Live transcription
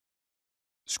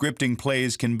Scripting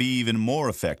plays can be even more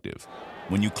effective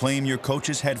when you claim your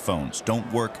coach's headphones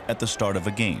don't work at the start of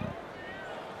a game.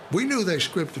 We knew they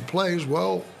scripted plays.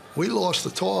 Well, we lost the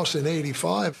toss in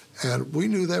 '85, and we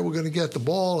knew they were going to get the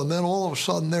ball, and then all of a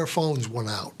sudden their phones went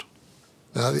out.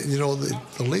 Now, you know,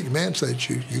 the league mandates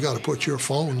you got to put your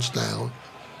phones down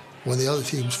when the other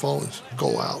team's phones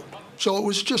go out. So it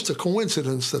was just a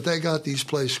coincidence that they got these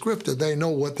plays scripted. They know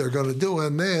what they're going to do,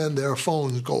 and then their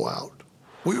phones go out.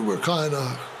 We were kind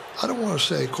of, I don't want to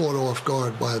say caught off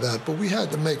guard by that, but we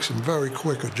had to make some very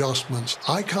quick adjustments.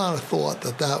 I kind of thought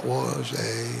that that was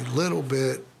a little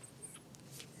bit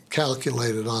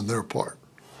calculated on their part.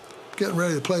 Getting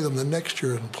ready to play them the next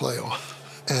year in the playoff.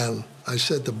 And I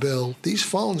said to Bill, these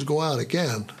phones go out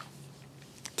again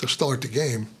to start the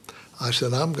game. I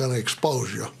said, I'm going to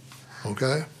expose you,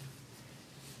 okay?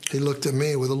 He looked at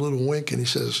me with a little wink and he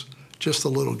says, just a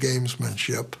little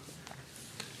gamesmanship.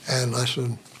 And I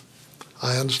said,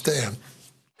 I understand.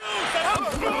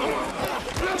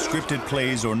 Scripted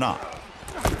plays or not,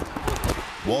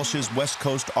 Walsh's West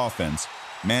Coast offense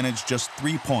managed just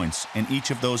 3 points in each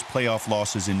of those playoff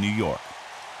losses in New York,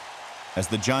 as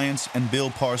the Giants and Bill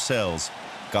Parcells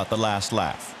got the last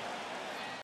laugh.